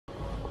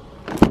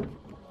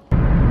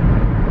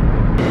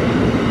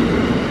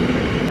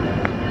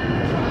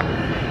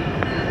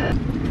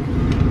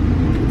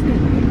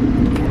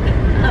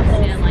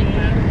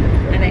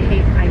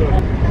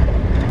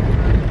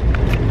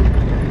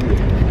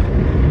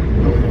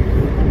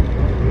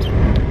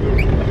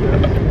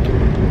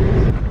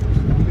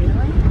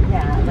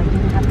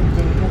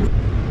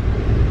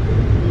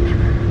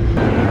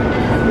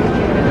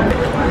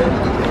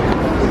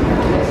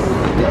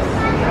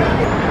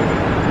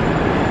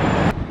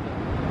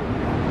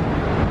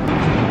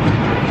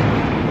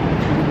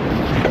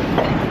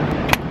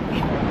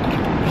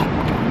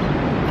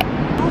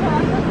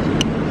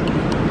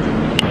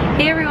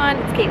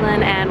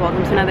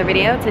welcome to another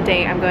video.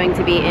 Today I'm going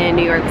to be in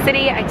New York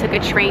City. I took a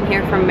train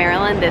here from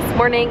Maryland this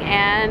morning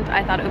and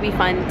I thought it would be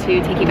fun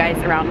to take you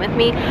guys around with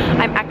me.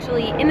 I'm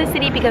actually in the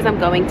city because I'm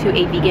going to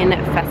a vegan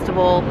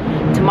festival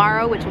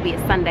tomorrow, which will be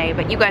a Sunday,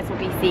 but you guys will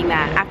be seeing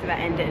that after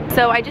that ended.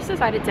 So I just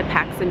decided to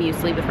pack some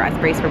muesli with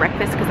raspberries for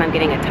breakfast because I'm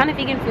getting a ton of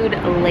vegan food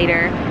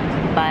later.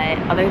 But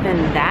other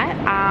than that,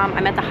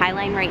 I'm at the High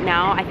Line right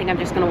now. I think I'm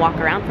just gonna walk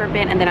around for a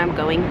bit and then I'm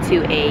going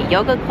to a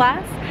yoga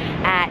class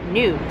at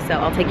noon. So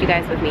I'll take you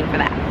guys with me for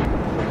that.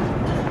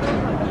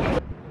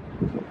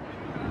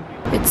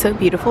 It's so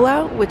beautiful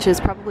out, which is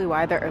probably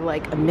why there are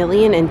like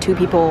 1,000,002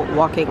 people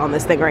walking on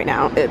this thing right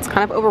now. It's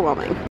kind of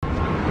overwhelming.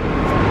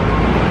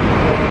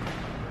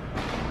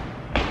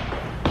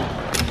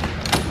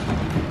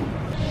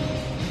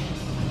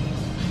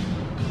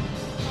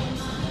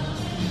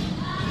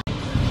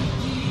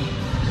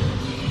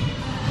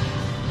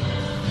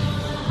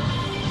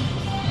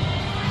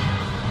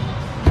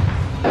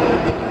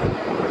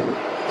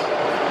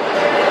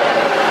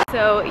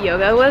 So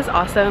yoga was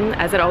awesome,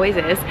 as it always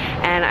is,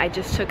 and I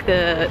just took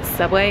the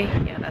subway,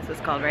 yeah that's what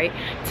it's called, right,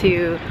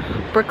 to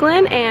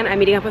Brooklyn, and I'm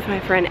meeting up with my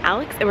friend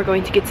Alex and we're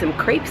going to get some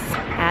crepes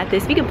at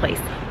this vegan place.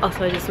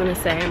 Also, I just want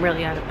to say I'm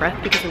really out of breath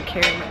because I'm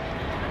carrying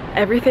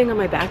everything on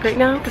my back right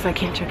now because I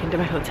can't check into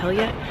my hotel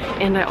yet,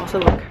 and I also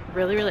look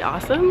really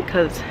awesome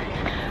because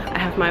I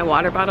have my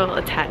water bottle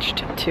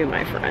attached to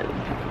my front.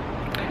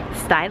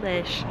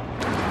 Stylish.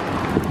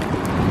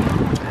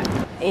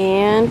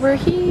 And we're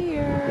here.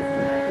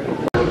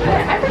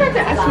 I forgot to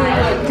ask you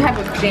what type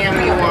of jam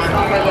you want.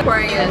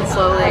 Pouring it in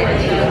slowly.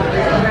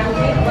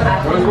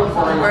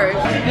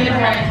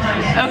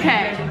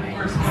 Okay,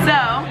 so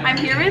I'm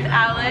here with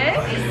Alex,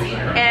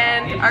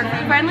 and our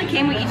food finally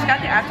came. We each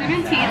got the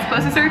afternoon tea. It's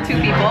supposed to serve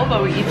 2 people,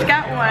 but we each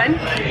got 1.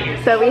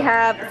 So we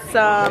have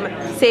some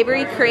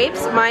savory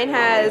crepes. Mine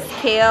has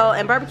kale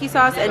and barbecue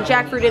sauce and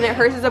jackfruit in it.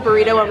 Hers is a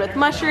burrito one with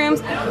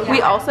mushrooms.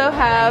 We also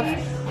have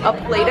a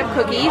plate of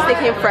cookies. They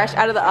came fresh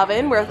out of the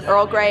oven with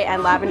Earl Grey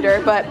and lavender,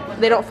 but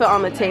they don't fit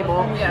on the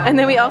table. Yeah. And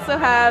then we also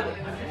have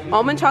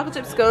almond chocolate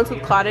chip scones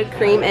with clotted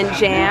cream and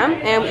jam,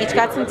 and we each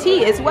got some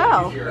tea as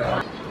well.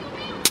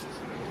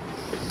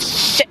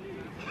 Shit.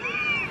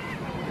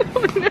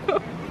 Oh no.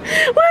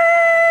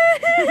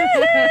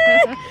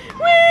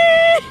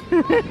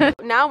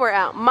 Now we're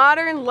at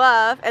Modern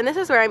Love, and this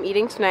is where I'm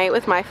eating tonight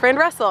with my friend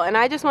Russell, and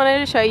I just wanted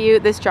to show you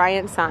this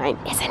giant sign.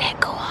 Isn't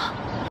it cool?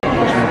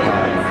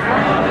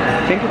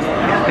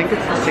 I think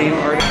it's the same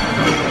artist.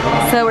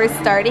 So we're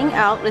starting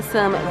out with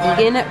some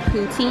vegan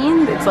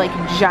poutine. It's like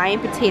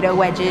giant potato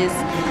wedges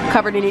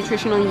covered in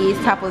nutritional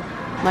yeast, topped with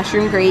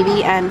mushroom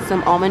gravy and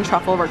some almond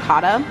truffle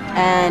ricotta.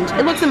 And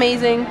it looks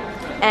amazing.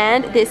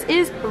 And this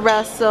is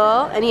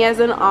Russell, and he has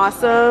an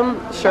awesome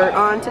shirt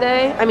on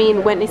today. I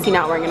mean, when is he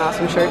not wearing an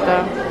awesome shirt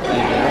though?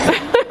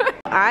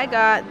 I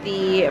got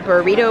the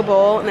burrito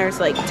bowl, and there's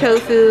like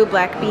tofu,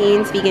 black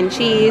beans, vegan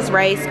cheese,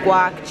 rice,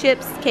 guac,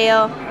 chips,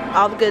 kale,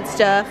 all the good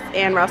stuff.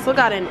 And Russell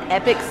got an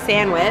epic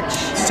sandwich.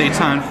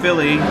 Seitan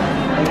Philly.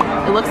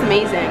 It looks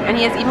amazing, and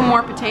he has even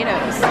more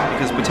potatoes.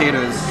 Because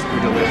potatoes are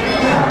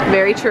delicious.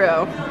 Very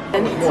true.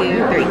 1, 2,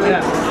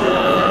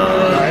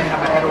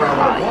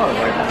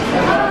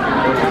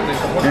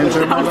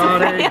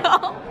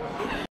 3.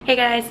 Hey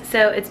guys,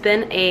 so it's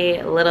been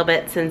a little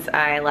bit since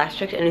I last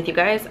checked in with you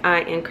guys.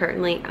 I am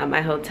currently at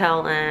my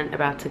hotel and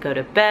about to go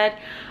to bed.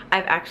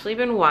 I've actually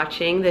been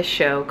watching this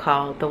show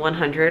called The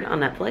 100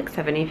 on Netflix.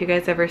 Have any of you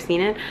guys ever seen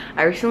it?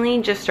 I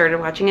recently just started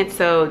watching it,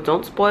 so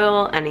don't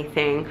spoil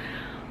anything,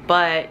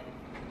 but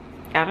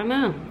I don't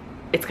know.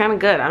 It's kind of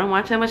good. I don't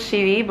watch that much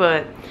TV,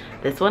 but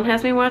this one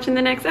has me watching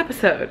the next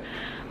episode.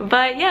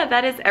 But yeah,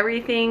 that is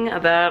everything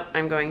that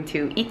I'm going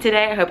to eat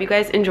today. I hope you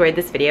guys enjoyed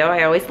this video.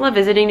 I always love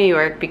visiting New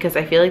York because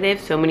I feel like they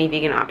have so many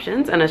vegan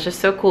options, and it's just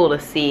so cool to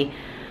see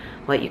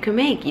what you can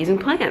make using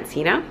plants,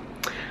 you know?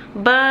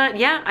 But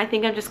yeah, I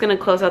think I'm just gonna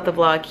close out the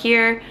vlog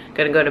here.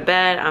 Gonna go to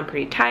bed. I'm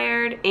pretty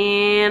tired,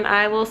 and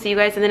I will see you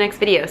guys in the next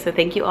video. So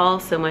thank you all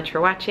so much for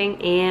watching,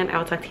 and I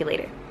will talk to you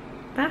later.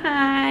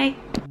 Bye!